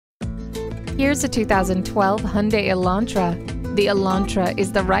Here's a 2012 Hyundai Elantra. The Elantra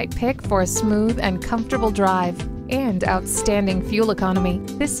is the right pick for a smooth and comfortable drive and outstanding fuel economy.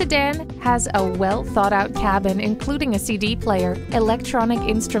 This sedan has a well-thought-out cabin including a CD player, electronic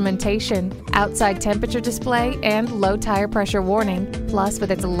instrumentation, outside temperature display, and low tire pressure warning. Plus,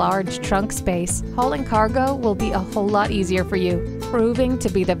 with its large trunk space, hauling cargo will be a whole lot easier for you. Proving to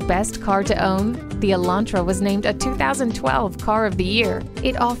be the best car to own, the Elantra was named a 2012 Car of the Year.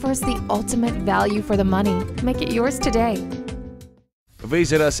 It offers the ultimate value for the money. Make it yours today.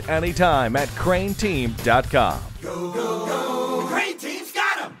 Visit us anytime at crainteam.com.